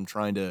listeners. I'm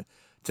trying to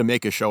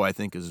make a show I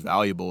think is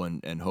valuable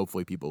and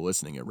hopefully people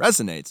listening, it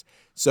resonates.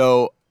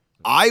 So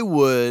I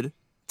would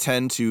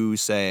tend to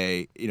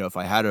say, if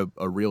I had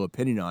a real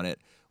opinion on it,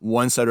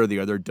 one side or the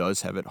other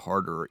does have it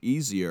harder or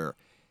easier.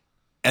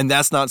 And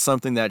that's not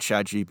something that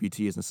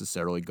ChatGPT is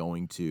necessarily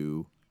going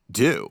to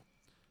do.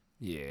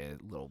 Yeah,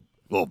 little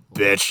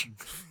bitch.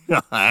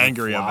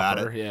 Angry about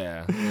it.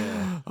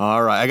 Yeah.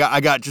 All right,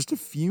 I got just a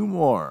few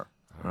more.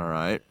 All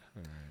right.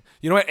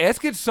 You know what?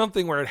 Ask it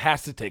something where it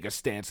has to take a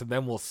stance, and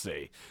then we'll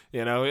see.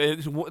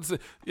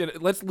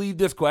 Let's lead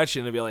this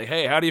question and be like,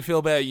 "Hey, how do you feel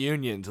about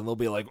unions?" And they'll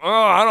be like, "Oh,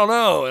 I don't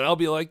know," and I'll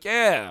be like,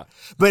 "Yeah."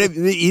 But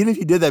even if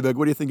you did that, like,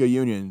 what do you think of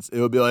unions? It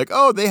would be like,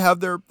 "Oh, they have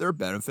their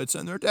benefits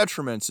and their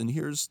detriments, and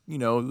here's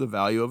the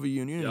value of a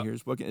union, and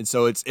here's what." And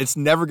so it's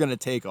never going to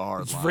take a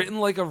hard line. It's written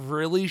like a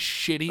really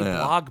shitty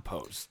blog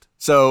post.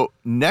 So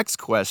next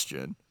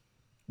question: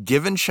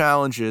 given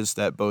challenges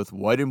that both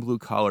white and blue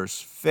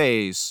collars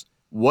face,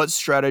 what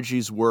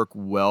strategies work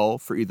well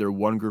for either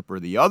one group or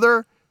the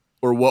other,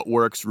 or what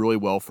works really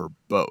well for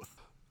both?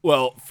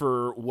 Well,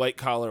 for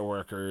white-collar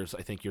workers,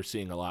 I think you're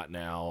seeing a lot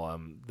now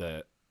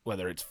that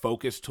whether it's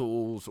focus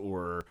tools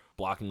or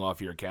blocking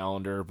off your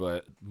calendar,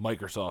 but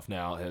Microsoft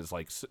now has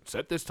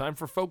set this time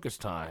for focus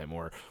time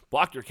or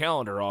block your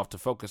calendar off to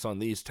focus on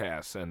these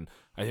tasks. And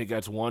I think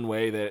that's one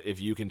way that if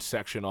you can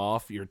section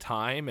off your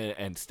time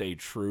and stay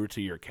true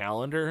to your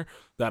calendar,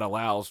 that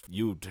allows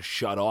you to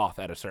shut off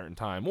at a certain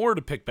time or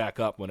to pick back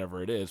up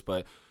whenever it is.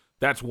 But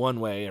that's one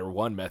way or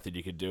one method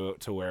you could do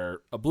it to where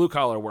a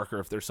blue-collar worker,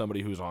 if there's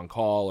somebody who's on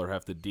call or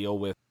have to deal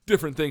with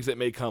different things that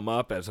may come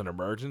up as an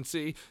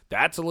emergency,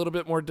 that's a little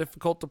bit more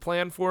difficult to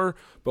plan for.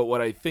 But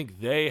what I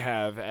think they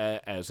have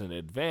as an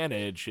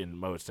advantage in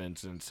most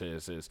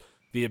instances is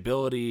the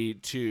ability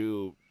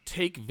to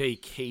take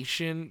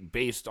vacation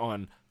based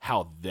on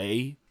how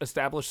they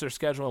establish their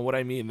schedule. And what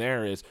I mean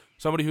there is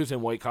somebody who's in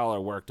white-collar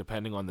work,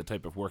 depending on the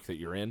type of work that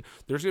you're in,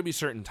 there's going to be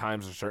certain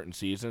times or certain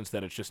seasons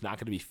that it's just not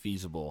going to be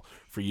feasible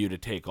for you to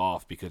take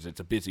off because it's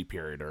a busy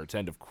period or it's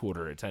end of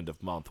quarter, it's end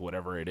of month,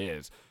 whatever it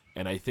is.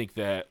 And I think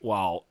that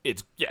while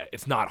it's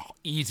not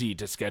easy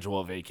to schedule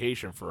a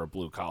vacation for a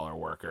blue-collar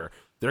worker,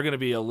 they're going to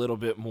be a little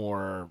bit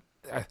more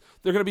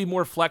they're going to be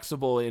more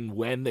flexible in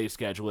when they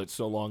schedule it,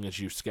 so long as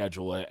you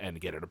schedule it and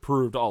get it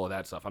approved, all of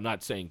that stuff. I'm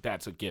not saying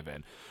that's a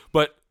given.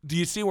 But do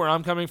you see where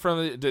I'm coming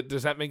from?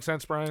 Does that make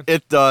sense, Brian?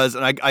 It does,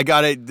 and I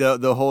got it.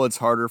 The whole it's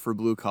harder for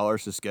blue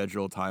collars to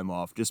schedule time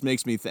off just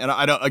makes me think. And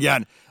I don't.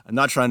 Again, I'm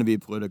not trying to be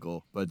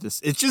political, but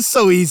it's just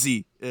so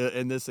easy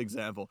in this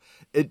example.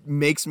 It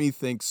makes me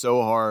think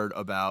so hard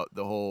about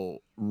the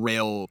whole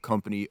rail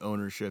company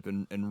ownership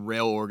and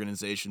rail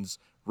organizations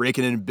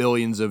raking in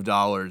billions of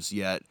dollars,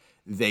 yet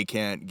they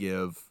can't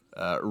give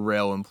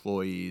rail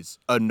employees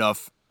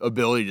enough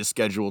ability to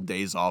schedule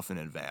days off in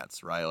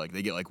advance, right? Like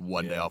they get like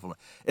one day off.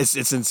 It's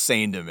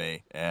insane to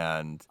me,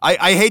 and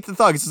I hate the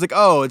thought. It's just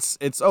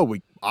like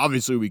we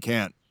obviously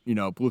can't.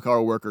 Blue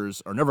collar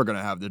workers are never going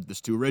to have this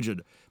too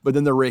rigid, but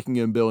then they're raking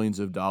in billions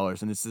of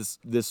dollars, and it's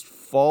this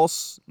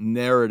false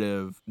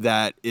narrative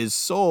that is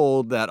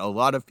sold that a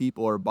lot of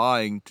people are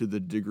buying to the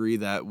degree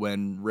that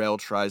when rail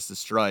tries to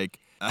strike.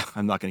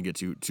 I'm not going to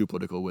get too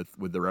political with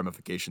the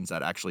ramifications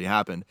that actually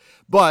happened.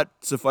 But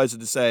suffice it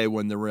to say,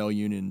 when the rail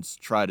unions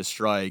try to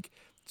strike,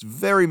 it's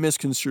very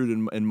misconstrued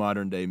in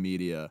modern day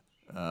media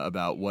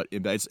about what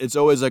it's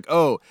always like,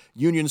 oh,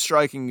 union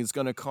striking is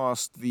going to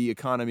cost the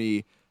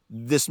economy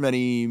this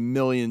many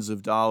millions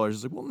of dollars.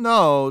 It's like, well,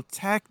 no,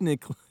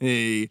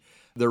 technically,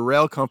 the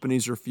rail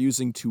companies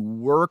refusing to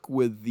work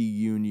with the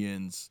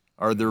unions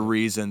are the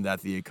reason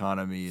that the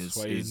economy is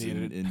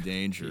in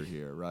danger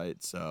here,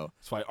 right? So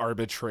that's why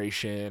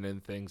arbitration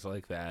and things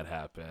like that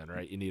happen,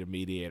 right? You need a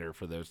mediator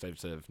for those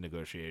types of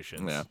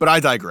negotiations. Yeah, but I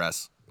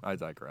digress.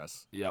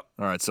 Yep.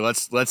 All right, so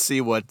let's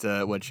see what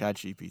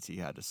ChatGPT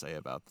had to say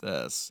about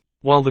this.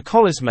 While the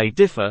collars may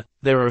differ,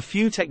 there are a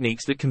few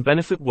techniques that can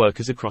benefit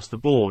workers across the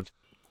board.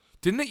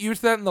 Didn't it use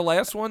that in the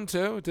last one,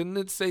 too? Didn't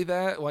it say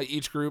that? Why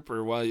each group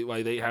or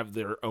why they have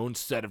their own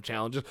set of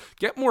challenges?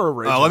 Get more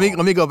original. Let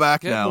me go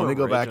back Get now. more Let me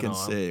go back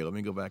original. and see. Let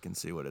me go back and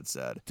see what it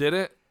said. Did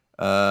it?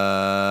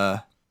 So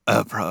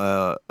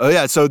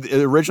it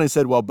originally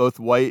said, while both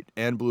white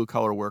and blue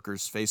collar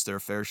workers face their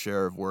fair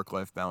share of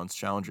work-life balance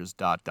challenges, ...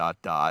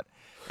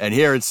 And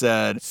here it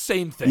said,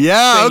 same thing.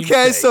 Yeah, Same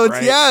okay, thing, so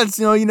it's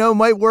right?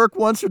 might work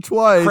once or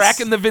twice.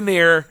 Cracking the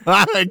veneer.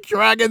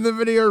 Cracking the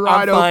veneer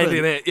right I'm open.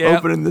 finding it, yeah.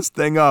 Opening this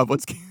thing up.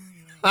 Let's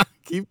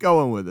keep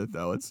going with it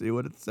though. Let's see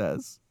what it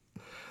says.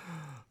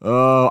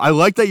 Oh, I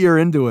like that you're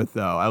into it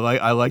though.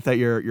 I like that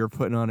you're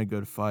putting on a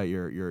good fight.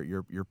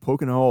 You're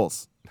poking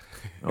holes.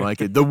 I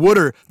like it. The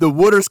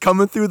water's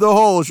coming through the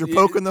holes. You're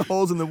poking the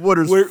holes, and the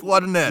water's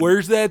flooding in.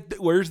 Where's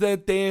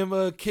that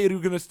damn kid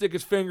who's gonna stick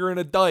his finger in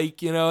a dike?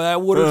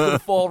 That water's gonna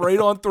fall right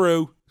on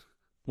through.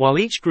 While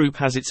each group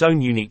has its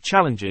own unique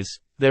challenges,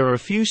 there are a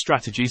few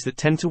strategies that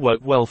tend to work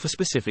well for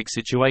specific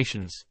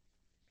situations.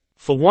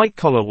 For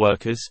white-collar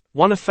workers,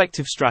 one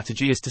effective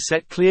strategy is to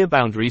set clear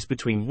boundaries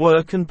between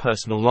work and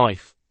personal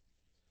life.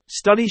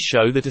 Studies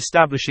show that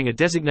establishing a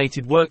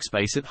designated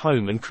workspace at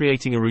home and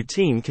creating a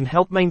routine can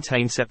help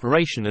maintain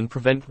separation and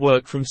prevent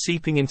work from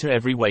seeping into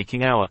every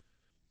waking hour.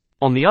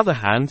 On the other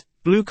hand,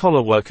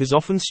 blue-collar workers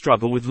often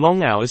struggle with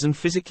long hours and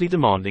physically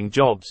demanding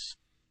jobs.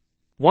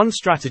 One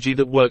strategy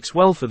that works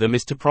well for them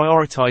is to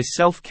prioritize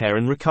self-care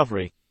and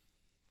recovery.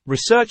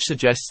 Research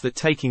suggests that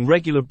taking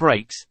regular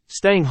breaks,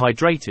 staying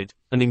hydrated,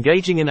 and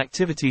engaging in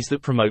activities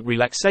that promote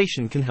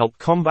relaxation can help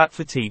combat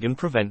fatigue and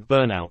prevent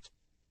burnout.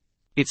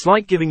 It's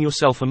like giving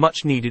yourself a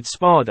much-needed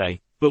spa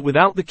day, but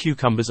without the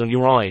cucumbers on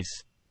your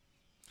eyes.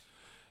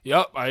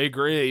 Yep, I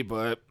agree,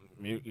 but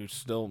you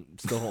still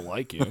don't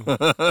like you.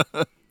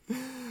 But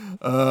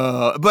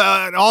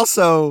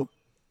also,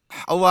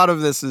 a lot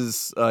of this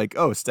is like,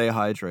 oh, stay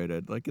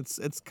hydrated. Like it's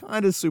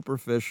kind of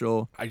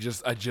superficial. I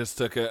just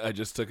took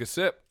a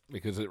sip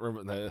because it.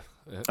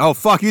 Oh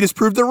fuck! You just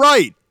proved it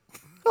right.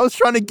 I was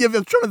trying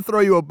to throw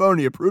you a bone.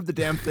 You proved the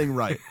damn thing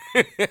right.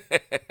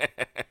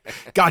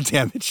 God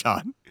damn it,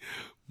 Sean.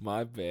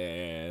 My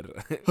bad.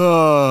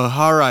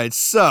 All right.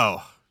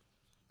 So,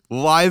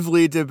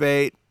 lively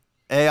debate.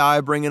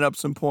 AI bringing up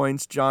some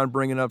points. John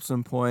bringing up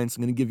some points.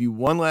 I'm going to give you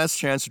one last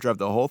chance to drive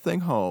the whole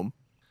thing home.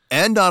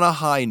 End on a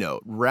high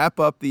note. Wrap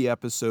up the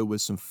episode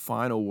with some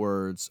final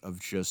words of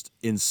just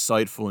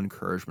insightful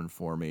encouragement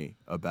for me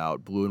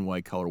about blue and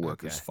white collar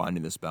workers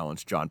finding this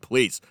balance. John,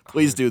 please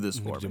do this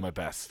for me. Do my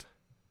best.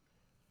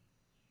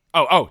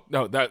 Oh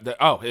no!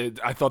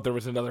 I thought there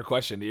was another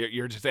question.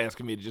 You're just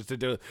asking me to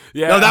do it.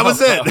 Yeah. No, that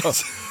was it.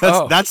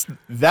 That's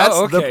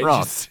the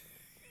prompt.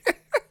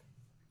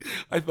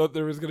 I thought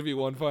there was going to be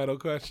one final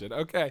question.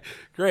 Okay,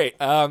 great.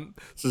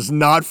 This is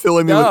not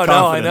filling me with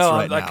confidence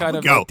right now. I'm kind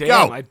of go, like,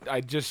 damn, go.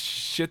 I just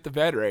shit the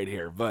bed right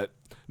here. But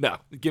no,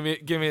 give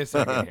me a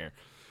second here,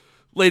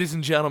 ladies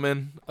and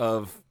gentlemen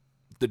of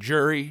the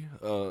jury,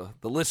 the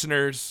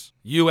listeners,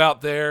 you out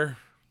there,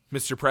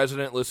 Mr.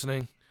 President,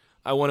 listening.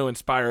 I want to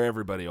inspire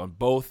everybody on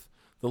both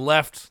the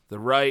left, the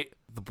right,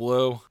 the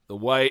blue, the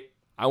white.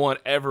 I want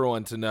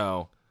everyone to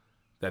know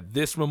that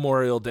this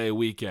Memorial Day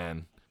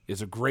weekend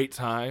is a great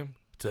time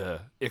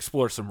to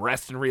explore some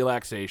rest and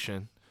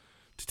relaxation,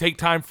 to take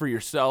time for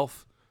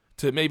yourself,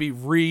 to maybe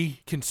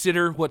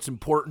reconsider what's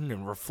important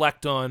and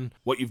reflect on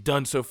what you've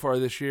done so far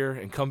this year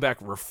and come back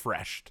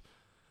refreshed.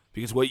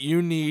 Because what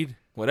you need,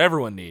 what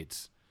everyone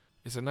needs,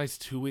 is a nice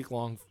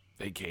 2-week-long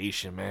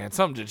vacation, man.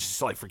 Something to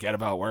just like forget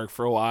about work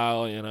for a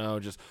while,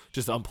 just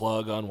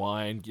unplug,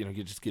 unwind, you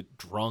just get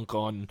drunk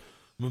on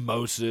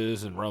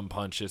mimosas and rum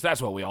punches.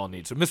 That's what we all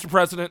need. So, Mr.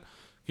 President,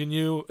 can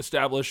you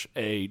establish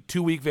a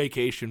 2-week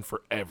vacation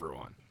for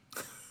everyone?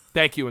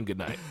 Thank you and good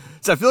night.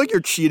 So I feel like you're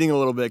cheating a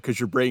little bit because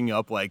you're bringing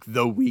up like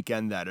the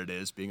weekend that it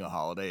is being a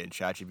holiday, and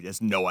ChatGPT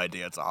has no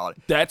idea it's a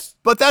holiday.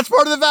 But that's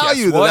part of the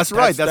value, though. That's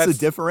right. That's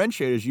the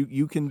differentiators.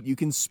 You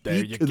can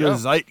speak to the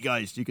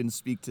zeitgeist. You can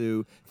speak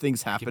to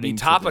things happening. Be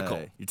topical.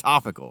 Today. You're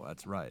topical.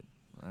 That's right.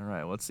 All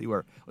right. Let's see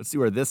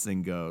where this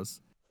thing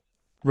goes.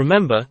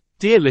 Remember,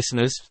 dear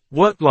listeners,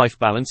 work-life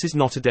balance is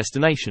not a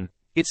destination.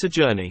 It's a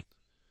journey.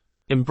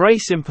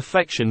 Embrace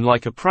imperfection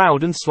like a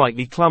proud and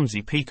slightly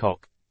clumsy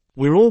peacock.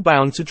 We're all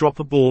bound to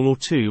drop a ball or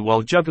two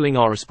while juggling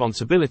our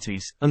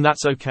responsibilities, and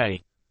that's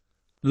okay.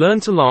 Learn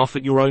to laugh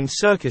at your own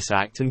circus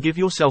act and give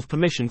yourself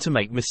permission to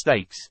make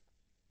mistakes.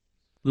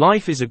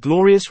 Life is a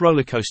glorious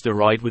rollercoaster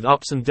ride with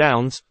ups and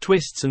downs,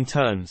 twists and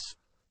turns.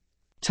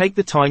 Take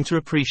the time to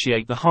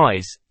appreciate the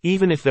highs,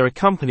 even if they're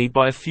accompanied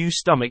by a few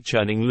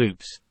stomach-churning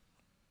loops.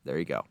 There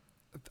you go.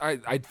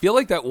 I feel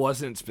like that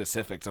wasn't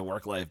specific to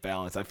work-life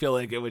balance. I feel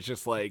like it was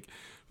just like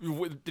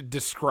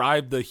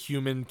describe the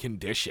human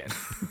condition.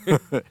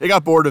 It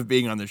got bored of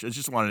being on this show. It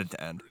just wanted it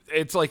to end.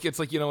 It's like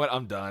you know what?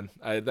 I'm done.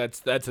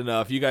 That's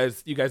enough. You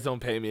guys don't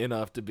pay me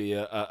enough to be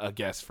a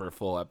guest for a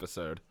full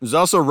episode. There's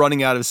also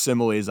running out of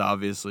similes,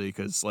 obviously,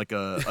 because like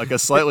a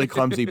slightly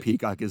clumsy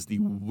peacock is the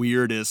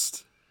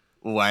weirdest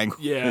language.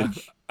 Yeah,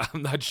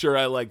 I'm not sure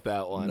I like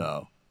that one.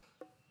 No.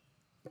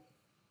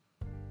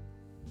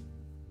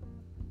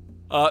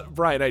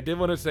 Brian, I did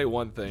want to say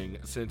one thing,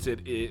 since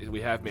we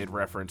have made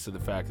reference to the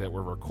fact that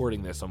we're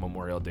recording this on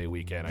Memorial Day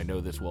weekend. I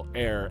know this will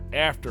air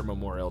after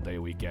Memorial Day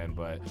weekend,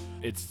 but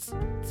it's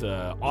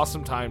an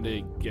awesome time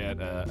to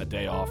get a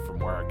day off from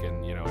work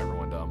and,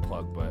 everyone to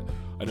unplug. But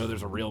I know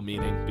there's a real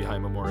meaning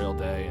behind Memorial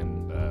Day,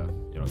 and,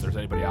 if there's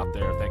anybody out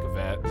there, thank a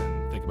vet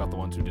and think about the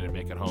ones who didn't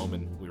make it home,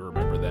 and we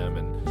remember them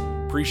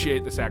and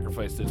appreciate the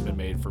sacrifice that's been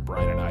made for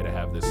Brian and I to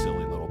have this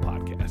silly little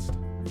podcast.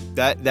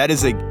 That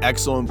is an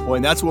excellent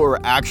point. That's what we're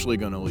actually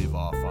going to leave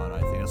off on. I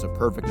think that's a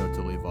perfect note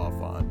to leave off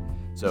on.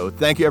 So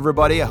thank you,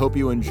 everybody. I hope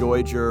you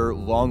enjoyed your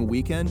long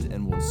weekend,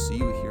 and we'll see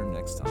you here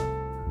next time.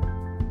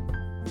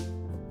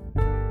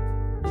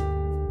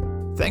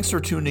 Thanks for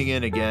tuning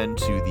in again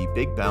to the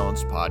Big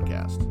Balance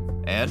Podcast.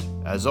 And,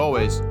 as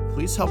always,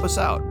 please help us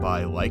out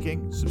by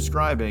liking,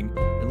 subscribing,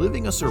 and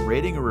leaving us a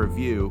rating or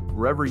review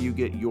wherever you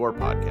get your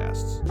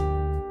podcasts.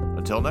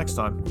 Until next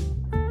time.